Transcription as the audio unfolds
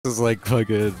This is like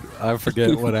fucking, I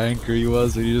forget what anchor he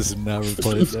was, but he just never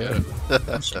played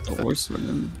that. Shut the horse for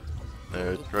them.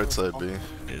 Alright, right side B.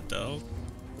 Hit though.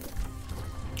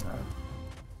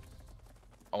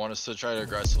 I want us to try to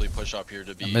aggressively push up here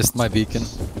to be. I missed my beacon.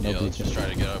 No Yeah, let's beacon. just try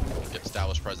to get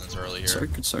established presence early here. Sorry,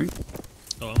 good sorry.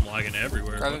 Oh, I'm lagging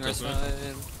everywhere. Grabbing right What the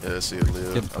fuck? side. Yeah, I see it,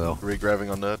 Leo. Good fill.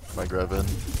 Re-grabbing on that. My grab in.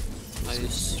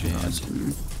 Nice.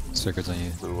 Circuits on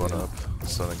you. Blue one up.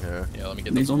 Stunning here. Yeah, let me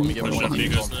get He's the on let me get point. one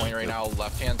He's on point right now.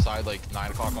 Left hand side, like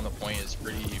 9 o'clock on the point is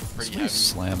pretty heavy.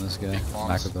 Slam this guy. Big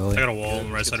bombs. I Machiavelli. got a wall on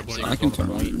the right side of point. I can turn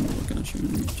around and look at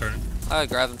you. Turn. I got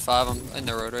grabbing 5. I'm in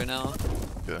the road right now. Okay.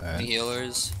 The Alright,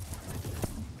 healers.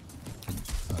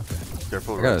 okay.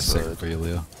 Careful I got a right secret side. for you,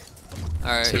 Leo.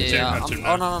 Alright, Two, yeah. two,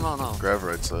 Oh, two, no. Grab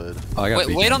right side. Oh, I got Wait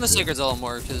beacon on the too. secret zone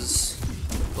more, cause.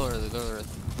 Go early.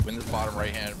 Win this bottom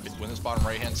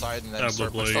right hand side, and then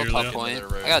start blue pushing here, Still up top Leo. point. into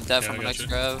the road. I got death Yeah, from I my got next you.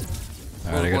 grab. Alright,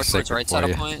 I got a More towards secret right for side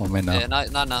you. of point. One way now. Yeah, no.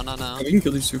 I can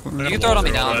kill these two far. I You got can a throw it on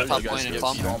me wall now, there, on top You guys point and get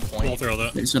pump. feet on We'll point. throw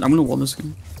that. He said, I'm gonna wall this guy.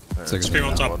 Alright, Secret Scream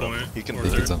on zone. top one up. point. He can Or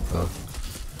beat Beacon's third. up though.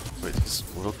 Wait, he's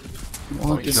little. Wall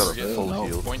Point He's this. got a full no,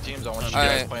 heal. point teams, I want you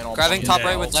Alright, guys playing on grabbing point. top Yeah,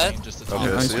 right with all that. playing just the Okay,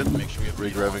 top I see point. it. Make sure we have feet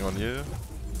Re-grabbing on. on you.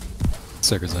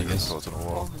 Circuits on you. He's close to the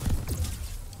wall.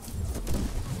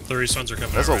 The restuns are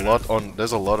coming. There's out a right lot on.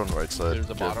 There's a lot on right side. There's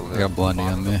the Careful bottom. I there. got blinding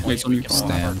on me. Wait, somebody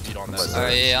stand.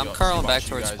 Alright, yeah, I'm curling back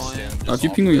towards point. If you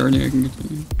ping me early, I can get to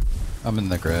you. I'm in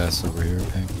the grass over here,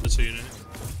 pink. now. Let's see you.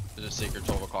 There's a sacred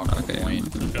 12 o'clock on the Okay,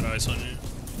 point. I'm Got ice on you.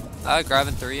 I got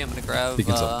grabbing 3. I'm gonna grab.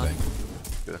 Beacon's up, pink.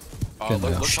 Look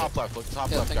top left,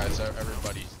 Yeah, left, thank guys,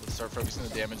 everybody. Let's start focusing the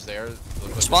damage there. Look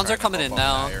like they're Spawns trying are to coming pop in up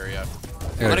now. that area. I I'm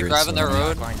got a gonna great grab in their stun.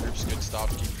 road. Backline group's good stuff.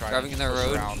 Keep trying Grabbing to in their push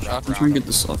road. around, Shot. wrap trying to around get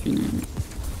this off, you know.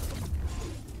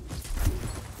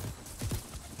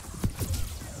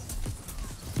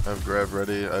 I have grab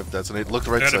ready. I have detonate. Look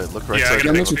right I gotta- side. Look right yeah, I side. gotta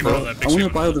I'm make looking scream out for. of that, I big want to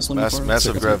scream. buy this one.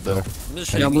 Massive grab though. I'm just Yeah,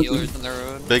 shooting I'm looking. healers in their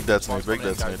road. Big Spawns detonate. Big coming in,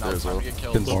 guys, detonate now there it's as time well. to get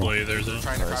kills. Good Blue ball. blade, there's They're a.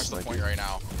 trying to Nice, crash the thank point you. right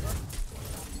now.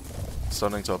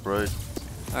 Stunning top right.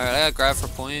 Alright, I got grab for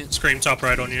point. Scream top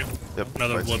right on you. Yep.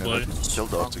 Another fighting blood it. blade. Kill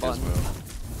dogs to Wrong guys move.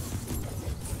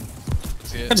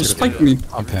 See it? I just spiked me.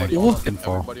 I'm pink. Everybody on the-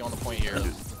 Info. Everybody on the point here.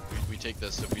 We take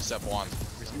this if we step one.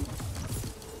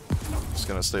 Just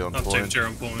gonna stay on I'm taking point. chair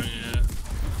on point, yeah.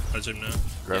 I zoom now.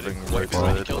 Grabbing Get right as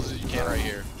many side. kills as you can right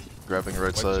here. Grabbing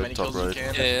right Wipe as many side. Top kills as you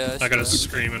right. can. Yeah, I got a should.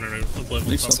 scream and a blood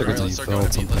Makes top sense. right. Alright, let's start You going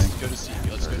to felt B. Let's something. go to C.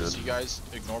 Let's go to C, guys.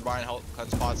 Ignore buying health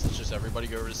cleanse spots. Let's just everybody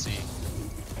go over to C.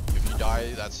 If you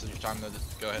die, that's your time to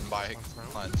go ahead and buy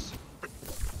cleanse.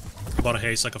 Bought a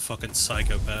haste like a fucking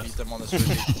psychopath. Beat them on this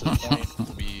rotation to the point.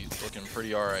 We'll be looking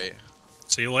pretty alright.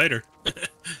 See you later.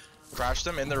 Crash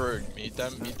them in the road. Meet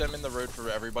them in the road for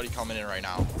everybody coming in right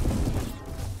now.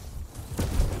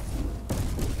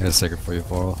 I got a secret for you,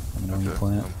 Paul. I'm going to Okay.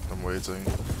 plant. I'm waiting.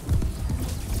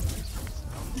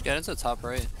 Get into the top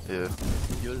right. Yeah.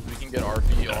 Healers, we can get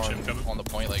RP Gotcha, I'm coming. on the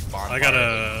point like bonfire. I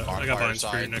got bonfire vines for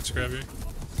your side. next grab here.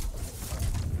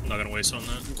 I'm not gonna waste on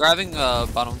that. Grabbing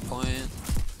bottom point.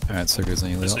 Alright, circuits on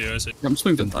you, I Leo. see you, I see. Yeah, I'm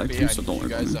swinging to die But yeah, too, I so need don't you worry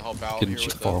guys about to me. help out Getting here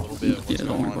with a fall. little bit of what's Yeah, don't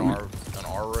going worry on about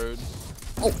our road.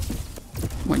 Oh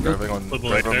my god. Grabbing on. Blue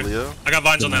Grab blade on there. Leo. I got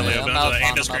vines on that, Yeah, Leo. I'm Bounce out on that. And a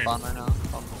bond, I'm scream. out bond right now.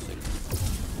 Bond for six.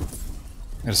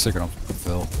 I got a secret on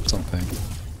Phil. It's on pink.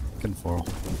 Getting 4.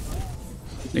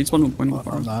 Nate's 1.1 I'm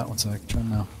far. not. One sec. Trying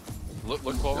now. Look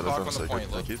 12 Yeah, o'clock on that's the one point.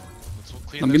 second. Look, Thank you. let's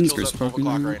clean I'm those getting kills this at 12 great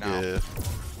o'clock smoke. right now. Yeah.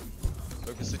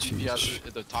 Focus the Jeez. GPS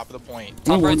at the top of the point.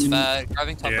 Oh, Top right's one- fat.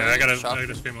 Grabbing top Yeah, right. I got Shot.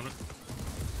 a scream on it.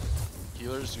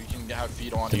 Healers, we can have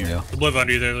feet on Didn't here. Leo. The blood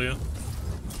under you there, Leo.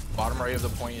 Bottom right of the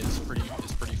point is pretty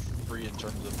free in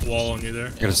terms of Wall on you there.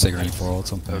 I got a secret on you, 4.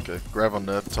 It's on pink. Okay. Grab on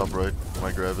that. Top right.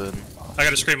 My grab in. I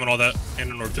got a scream on all that. And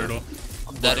a north turtle.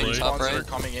 I'm deading Really? top spawns that are right.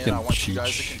 coming in. Good I want you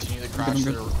guys to cheech. continue to I'm crash good.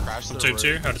 their Two road.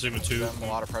 tier. How to zoom in Give two. them a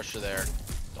lot of pressure there.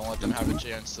 Don't let them have a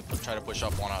chance to try to push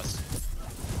up on us.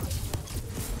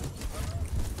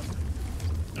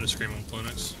 Got a scream on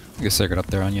Plenix. I got a secret up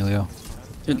there on you, Leo.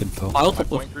 Yeah, Good Phil. I'll My top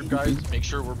point group guys, make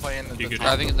sure we're playing the You good. top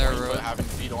Driving of in the their point, but road. having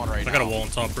feet on right I now. got a wall on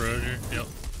top road here. Yep.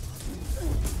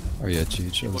 Oh yeah,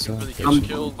 Cheech. Other Looking for the side. kills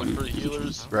killed, looking for the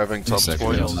healers. Grabbing top Second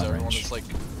point. kills. Kills not everyone range. that's like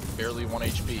barely 1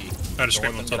 HP. I had a Don't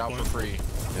scream let on them get top out for point.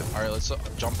 free. Yep. Alright, let's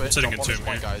jump in. Sitting Jump in on this two, point,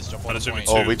 man. guys. Jump How on to the zoom in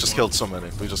point. two. Oh, we just killed so many.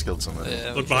 We just killed so many.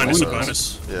 Yeah, Look behind us, Oh, look behind no.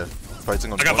 us. Yeah.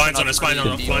 Fighting on I got point. vines on us, vines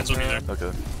on you there. Okay.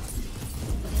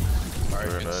 Alright,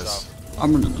 Very good nice. stuff.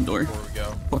 I'm running the door. Before we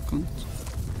go. Fuck on.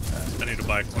 I need to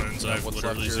buy cleanse. I have What's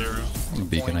literally left here? zero. I'm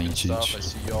beacon on you, Good stuff. I Cheech.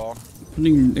 see y'all.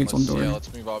 Putting Nate's on Let's, door. yeah,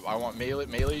 let's move up. I want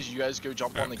melees. You guys go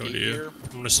jump on the Alright, go gate to you. here.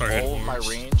 I'm gonna start All hitting of my horns.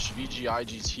 range,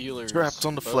 VGIG's healers. Trapped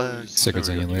on the flag. bows. Secrets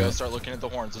on you, You Leo. guys start looking at the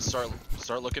horns. Let's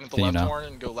start looking at the Can you left now? horn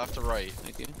and go left to right.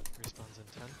 Thank you. Respawns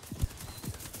in 10.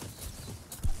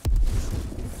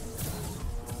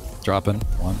 Dropping.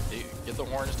 1, Hey, get the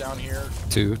horns down here.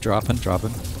 2, dropping.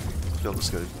 Kill this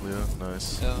guy. Yeah,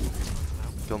 nice. Yeah.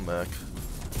 Kill Mac.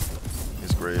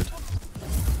 He's great.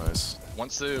 Nice.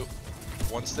 Once the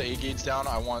A gate's down,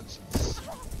 I want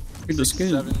Read this 6, game.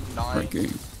 7, 9, Right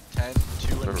game. 10,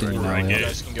 2, and 3. Can you Right You gate.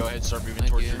 guys can go ahead and start moving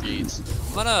Thank towards you. your gates.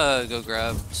 I'm gonna go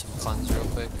grab some cleanse real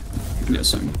quick. Yeah,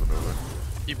 same.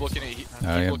 Keep looking at I keep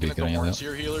am looking at the beaconing horns that.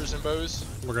 here, healers and bows.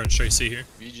 We're going straight C here.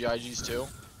 VGIGs too.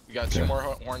 We got 2 Okay. more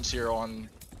horns here on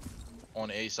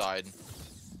A side.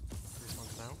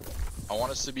 I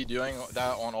want us to be doing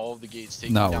that on all of the gates,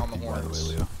 taking Not down the working, by the way, horns.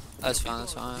 Leo. That's fine,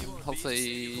 that's fine.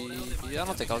 Hopefully, yeah, I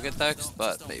don't think I'll get dexed,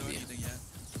 but maybe.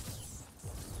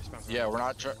 Yeah, we're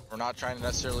not trying to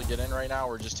necessarily get in right now.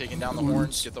 We're just taking down the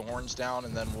horns, get the horns down,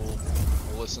 and then we'll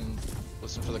listen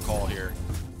for the call here.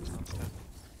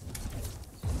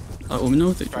 Let me know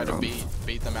if they Try to drop.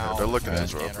 bait them out. they're looking as at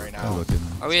best we drop. can right They're now. looking.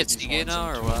 Are we at These C-gate horns now,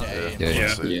 or in what? between A and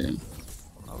Yeah, B. yeah. Yeah.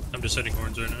 Yeah. I'm just hitting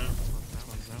horns right now.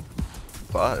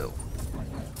 Vile.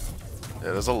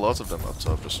 Yeah, there's a lot of them up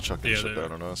top just chucking Yeah, shit they are.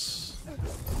 down on us.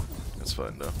 It's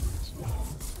fine though.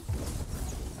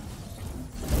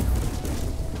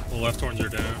 The left horns are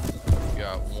down. We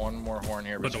got 1 more horn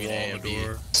here Put the between wall A on and the B.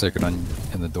 door. Sacred on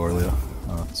in the door, Leo.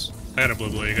 Oh, it's I got a blue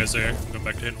blow. You guys there? I'm going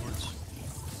back to hitting horns.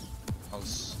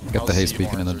 Got the how's haste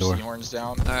beacon in the Are door. horns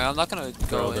down? Alright, I'm not gonna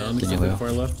go in. Can you, Leo? Far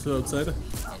left outside.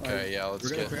 Okay, yeah, let's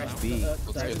get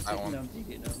that one.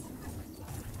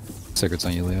 Sacred's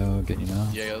on you, Leo. Get you now.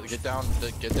 Yeah, get down D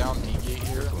gate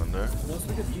here. Go in there.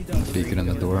 Beacon in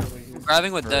the door.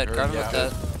 Grabbing with dead, Heard, grabbing yeah.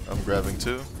 with dead. I'm grabbing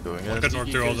 2. Going in. Good north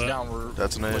D through all goes that. down, we're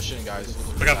That's an A. pushing, guys.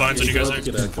 I got vines on you guys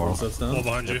Get there. active once that's Wall down.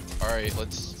 behind you. Alright,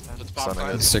 let's pop Sunning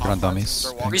signs, it. Stick it pop on signs, dummies.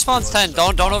 start walking Respawn's through 10, us.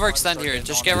 don't Start overextend getting here. on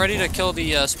Just it. get ready to kill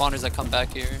the spawners that come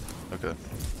back here. Okay.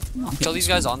 Kill these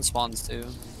guys on spawns too.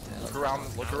 Look around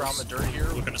the dirt here.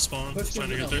 Looking to spawn. Trying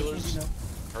to get through. Healers.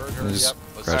 Heard, Just yep.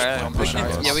 Let's crash just Alright, jump we on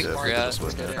can- guys. yeah, we can Yeah, grab. this way,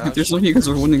 Let's get yeah. in. If there's no you guys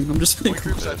are winning, I'm just Point like,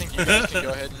 groups, I think you guys can go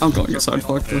ahead and I'm going start inside, playing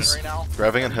on fuck the this. right now.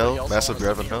 Grabbing in hell. Everybody else Massive wants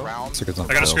grab to in be hell. around. Sacred's on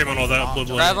I got a fire. scream on all that. Blue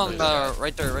blow. Grab them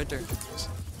right there, right there.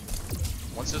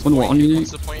 Once this One wall, point, you need-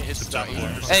 once the point hits Jump about on.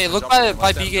 80%, Hey, look jump by in, by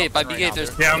let them B jump gate, in by B right gate. now.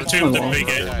 There's Yeah, I'm tuned with the Oh, big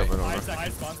Okay, gate. coming over.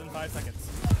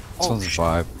 This one's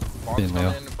 5. Bombs Being Leo.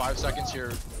 coming in 5 seconds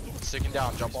here. Sticking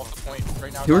down, jump off the point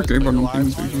right now. You were guys. great, Play but your no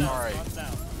things lives. for you.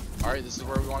 Alright, this is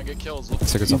where we want to get kills. Look,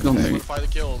 Sacred's on Keep going, fire. mate. solidify the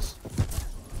kills.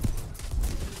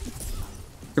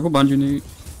 careful behind you, Nate.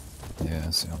 Yeah,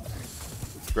 so.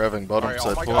 Grabbing bottom Alright, all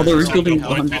side my point. Oh, they're guys, rebuilding hell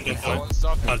behind and you. hell and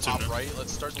stuff, I'll top tune it. right.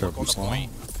 Let's start to Careful, look on the small.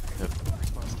 point.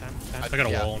 I got a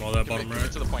Yeah. wall on all that Commit- bottom commit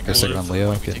right. to the point, Got guys. Sacred on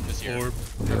Leo. We Get take this here. Orb.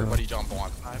 Everybody jump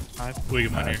on. We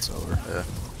get mine here. It's over. Yeah.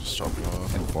 Just chopping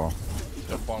off. And 4.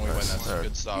 Jump on, we win. That's Alright.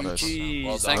 good stuff. Nice. Jeez,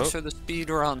 Well done. thanks for the speed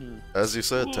run. As you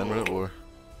said, 10-minute war.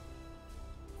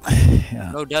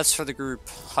 Yeah. No deaths for the group.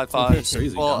 High fives.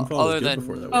 Crazy. Well, Downfall was other good than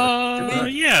before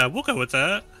that. Yeah, we'll go with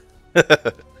that. I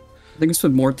think I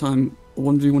spent more time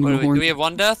 1v1 Wait, the do horn. we have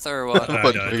one death or what? I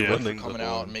But died, we yeah. winning Coming the out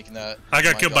whole- and making that. I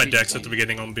got my killed by God. Dex at the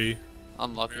beginning on B.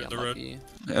 Unlucky, Yeah, the road. unlucky.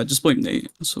 Yeah, just blame Nate.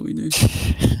 That's what we do.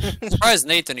 Surprised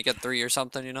Nate didn't get 3 or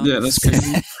something, you know? Yeah, that's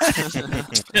crazy.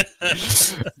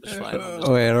 It's fine, I'm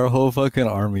Oh, wait, our whole fucking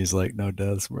army's like no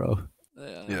deaths, bro.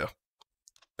 just- Yeah.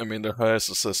 I mean, their highest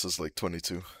assist is like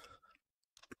 22.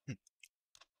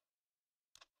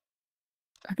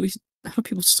 At least, how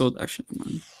people still actually,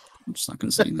 man. I'm just not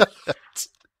gonna say that.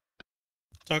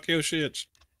 Talk your shit.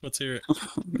 Let's hear it.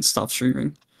 I'm gonna stop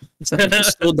streaming. I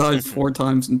still died 4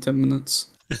 times in 10 minutes.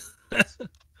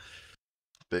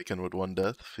 Bacon with 1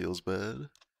 death feels bad.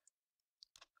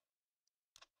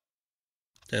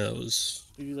 Yeah, that was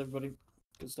GG's everybody.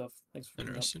 Good stuff. Thanks for coming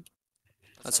up. interesting.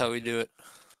 That's how we do it.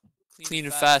 Clean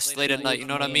and fast, late at night, you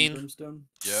know what I mean? Brimstone.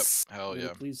 Yep. Hell Will you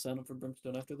yeah. Please sign up for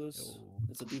Brimstone after this.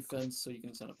 It's a defense, so you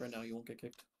can sign up right now. You won't get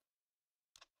kicked.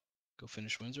 Go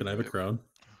finish Windsor. Can I have a crowd?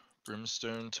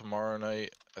 Brimstone tomorrow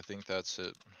night. I think that's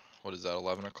it. What is that?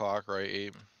 11 o'clock, right?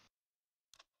 8.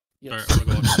 Yes. Alright, I'm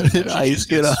gonna go watch Did it. Ice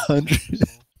get 100?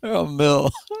 Oh,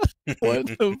 Mill. What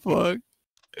the fuck?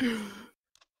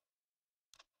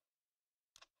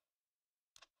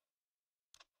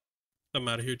 I'm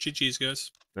out of here. GG's,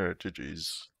 guys. Alright,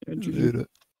 GG's. Dude.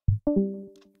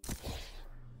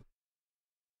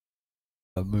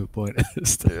 A moot point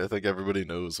is Yeah, I think everybody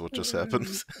knows what just happened.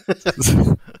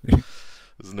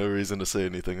 There's no reason to say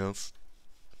anything else.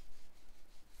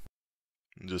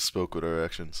 Just spoke with our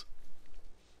actions.